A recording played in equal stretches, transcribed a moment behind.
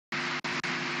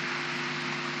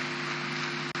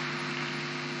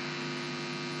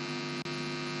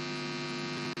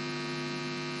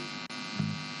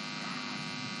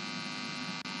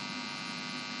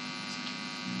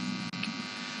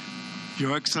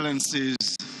Your Excellencies,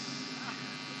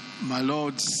 my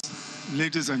lords,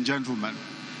 ladies and gentlemen,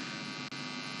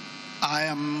 I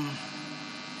am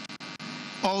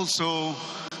also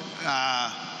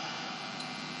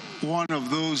one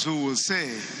of those who will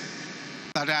say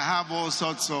that I have all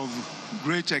sorts of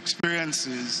great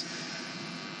experiences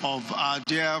of our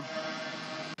dear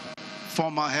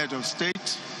former head of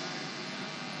state,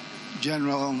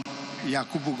 General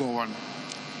Yakubu Gowon.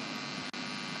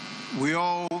 We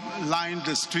all lined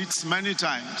the streets many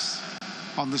times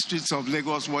on the streets of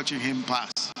Lagos watching him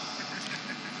pass.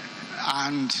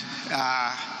 And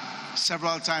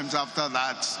several times after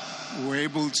that, we were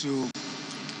able to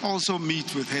also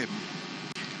meet with him.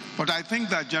 But I think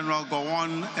that General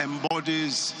Gowon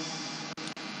embodies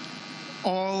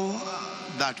all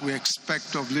that we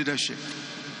expect of leadership: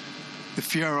 the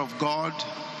fear of God,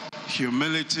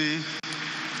 humility,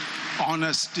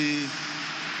 honesty,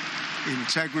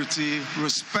 integrity,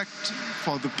 respect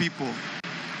for the people.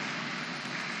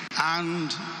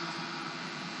 And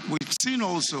we've seen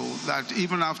also that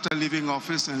even after leaving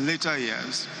office in later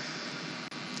years,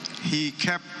 he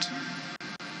kept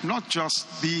not just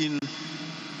being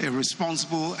a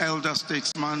responsible elder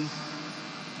statesman,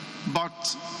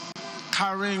 but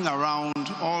carrying around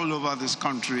all over this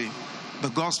country the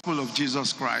gospel of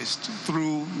Jesus Christ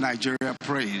through Nigeria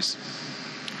Praise.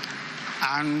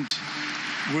 And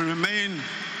we remain,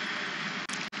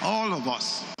 all of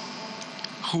us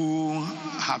who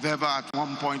have ever at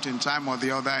one point in time or the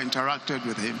other interacted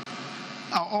with him,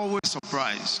 are always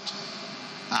surprised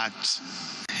at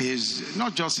his,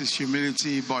 not just his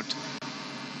humility, but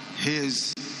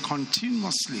his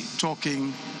continuously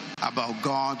talking about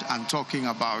God and talking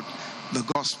about the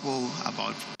gospel,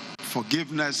 about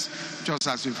forgiveness, just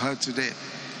as we've heard today.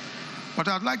 But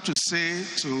I'd like to say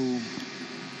to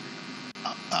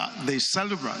the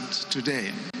celebrant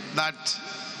today that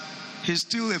he's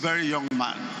still a very young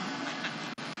man.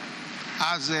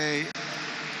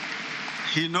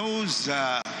 He knows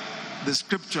the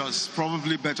scriptures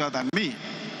probably better than me.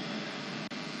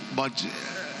 But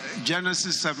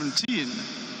Genesis 17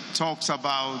 talks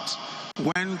about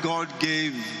when God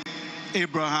gave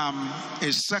Abraham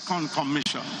a second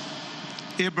commission.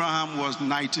 Abraham was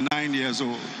 99 years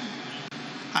old,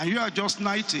 and you are just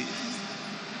 90.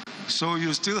 So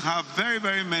you still have very,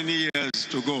 very many years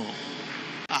to go.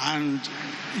 And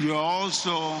you are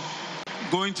also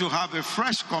going to have a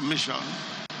fresh commission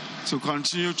to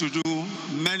continue to do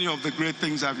many of the great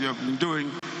things that you have been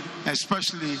doing,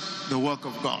 especially the work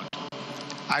of God.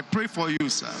 I pray for you,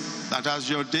 sir, that as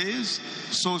your days,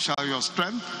 so shall your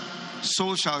strength,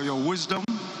 so shall your wisdom,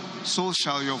 so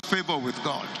shall your favor with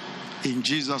God. In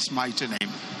Jesus' mighty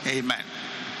name, amen.